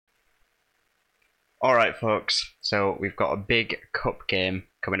Alright, folks, so we've got a big cup game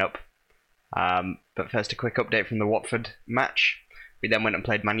coming up. But first, a quick update from the Watford match. We then went and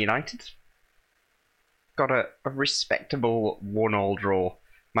played Man United. Got a respectable 1-1 draw.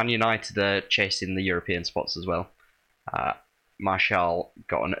 Man United are chasing the European spots as well. Martial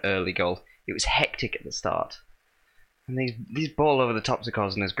got an early goal. It was hectic at the start. And these ball over the tops are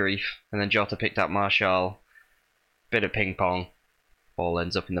causing us grief. And then Jota picked up Martial. Bit of ping pong. Ball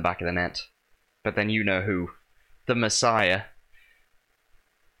ends up in the back of the net. But then you know who. The Messiah.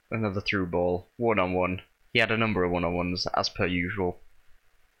 Another through ball. 1-on-1. He had a number of 1-on-1s as per usual.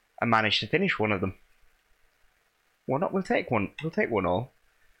 I managed to finish one of them. Well, not. We'll take one. We'll take 1-1.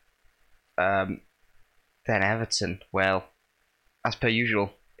 Then Everton. Well, as per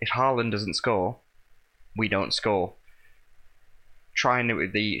usual, if Haaland doesn't score, we don't score. Trying it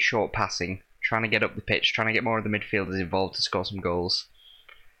with the short passing, trying to get up the pitch, trying to get more of the midfielders involved to score some goals.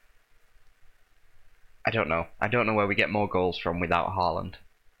 I don't know. I don't know where we get more goals from without Haaland.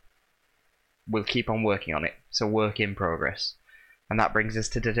 We'll keep on working on it. It's a work in progress. And that brings us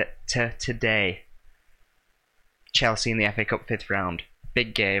to today. Chelsea in the FA Cup 5th round.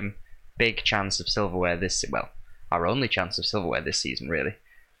 Big game. Big chance of silverware this... Well, our only chance of silverware this season, really.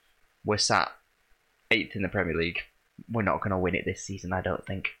 We're sat 8th in the Premier League. We're not going to win it this season, I don't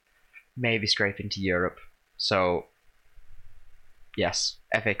think. Maybe scrape into Europe. So, yes,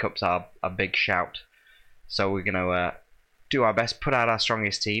 FA Cups are a big shout. So we're going to do our best, put out our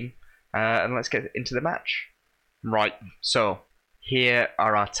strongest team, and let's get into the match. Right, so here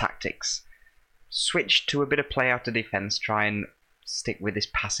are our tactics. Switch to a bit of play out of defence, try and stick with this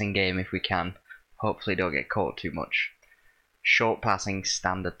passing game if we can. Hopefully don't get caught too much. Short passing,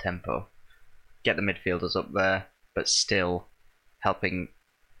 standard tempo. Get the midfielders up there, but still helping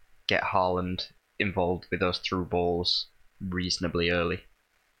get Haaland involved with those through balls reasonably early.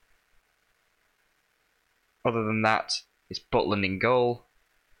 Other than that, it's Butland in goal.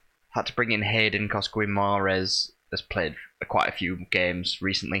 Had to bring in Hayden because Guimaraes has played quite a few games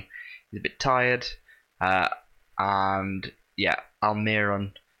recently. He's a bit tired. And yeah,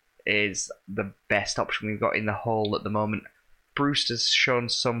 Almiron is the best option we've got in the hole at the moment. Brewster's shown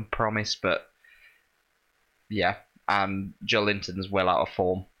some promise, but yeah. And Joe Linton's well out of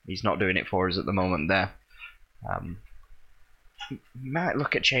form. He's not doing it for us at the moment there. Might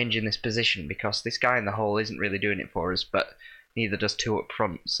look at changing this position because this guy in the hole isn't really doing it for us, but neither does two up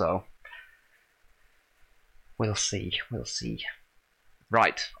front, so we'll see.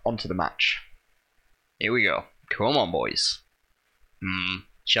 Right, on to the match. Here we go. Come on, boys.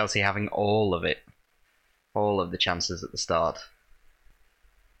 Chelsea having all of it. All of the chances at the start.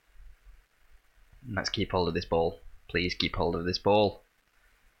 Let's keep hold of this ball. Please keep hold of this ball.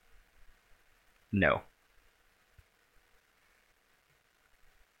 No.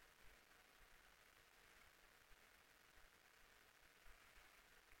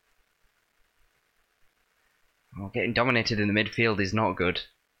 Well, getting dominated in the midfield is not good.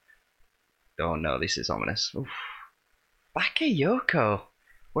 Oh no, this is ominous. Oof. Bakayoko!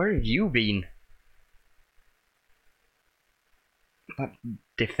 Where have you been? That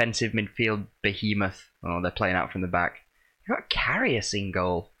defensive midfield behemoth. Oh, they're playing out from the back. You got Karius in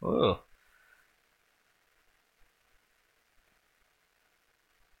goal. Oh.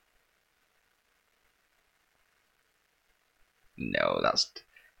 No, that's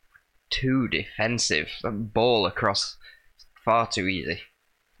too defensive. That ball across far too easy.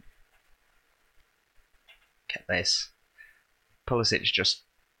 Get this. Pulisic just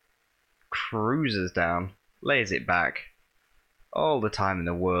cruises down, lays it back. All the time in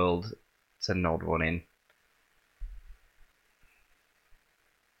the world to nod one in.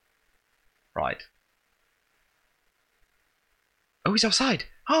 Right. Oh, he's offside.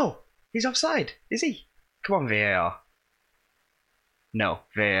 Oh, he's offside. Is he? Come on, VAR. No,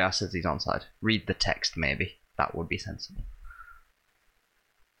 VAR says he's onside. Read the text, maybe. That would be sensible.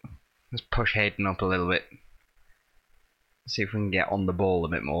 Let's push Hayden up a little bit. See if we can get on the ball a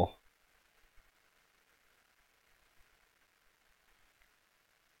bit more.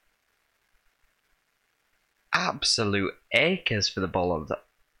 Absolute acres for the ball over that.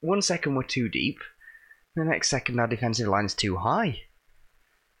 1 second we're too deep. The next second our defensive line's too high.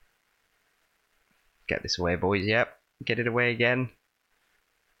 Get this away, boys. Yep. Get it away again.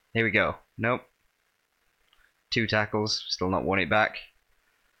 Here we go. Nope. 2 tackles. Still not won it back.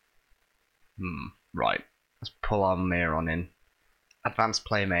 Right. Let's pull our Miron in. Advanced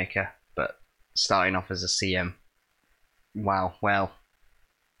playmaker, but starting off as a CM. Wow. Well,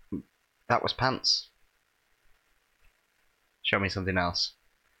 that was pants. Show me something else.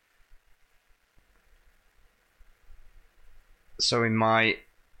 So in my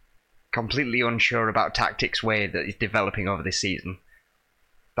completely unsure about tactics way that is developing over this season.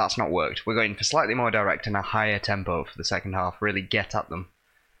 That's not worked. We're going for slightly more direct and a higher tempo for the second half. Really get at them.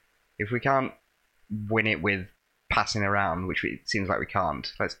 If we can't win it with passing around, which it seems like we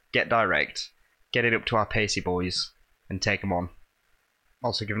can't, let's get direct, get it up to our pacey boys, and take them on.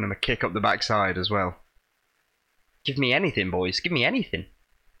 Also giving them a kick up the backside as well. Give me anything, boys. Give me anything.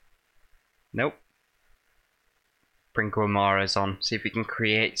 Nope. Bring Guimaraes on. See if we can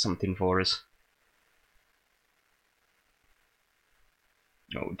create something for us.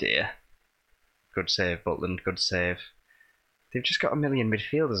 Oh dear. Good save, Butland. Good save. They've just got a million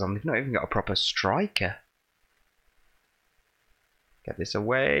midfielders on. They've not even got a proper striker. Get this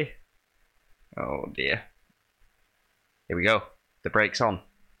away. Oh dear. Here we go. The break's on.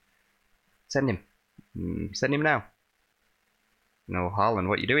 Send him. Send him now. No, Haaland,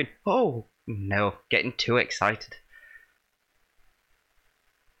 what are you doing? Oh, no. Getting too excited.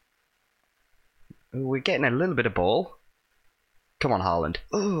 Ooh, we're getting a little bit of ball. Come on, Haaland.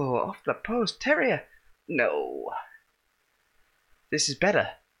 Oh, off the post. Terrier. No. This is better.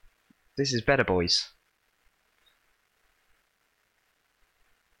 This is better, boys.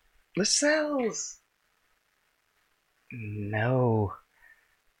 Lascelles. No.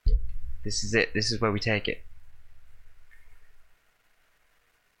 This is it. This is where we take it.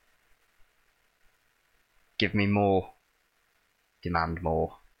 Give me more. Demand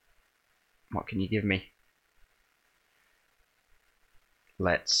more. What can you give me?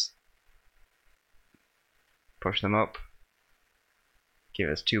 Let's push them up. Give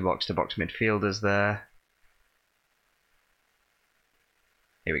us 2 box-to-box midfielders there.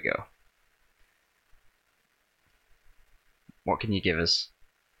 Here we go. What can you give us?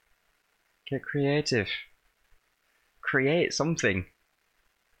 Get creative. Create something.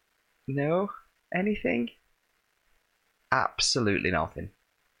 No? Anything? Absolutely nothing.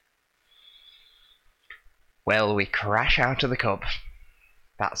 Well, we crash out of the cup.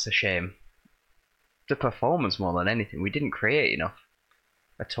 That's a shame. The performance more than anything. We didn't create enough.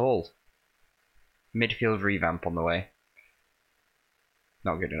 At all. Midfield revamp on the way.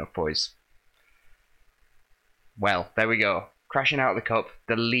 Not good enough, boys. Well, there we go. Crashing out of the cup.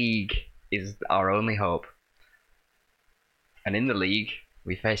 The league is our only hope. And in the league,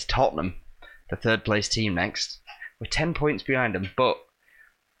 we face Tottenham, the 3rd place team next. We're 10 points behind them, but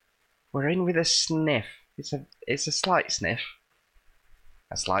we're in with a sniff. It's a slight sniff.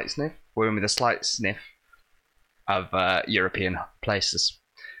 A slight sniff? We're in with a slight sniff of European places.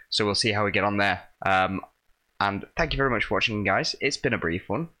 So we'll see how we get on there. And thank you very much for watching, guys. It's been a brief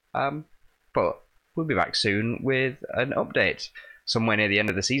one. But we'll be back soon with an update. Somewhere near the end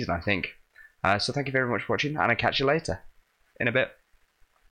of the season, I think. So thank you very much for watching, and I'll catch you later. In a bit.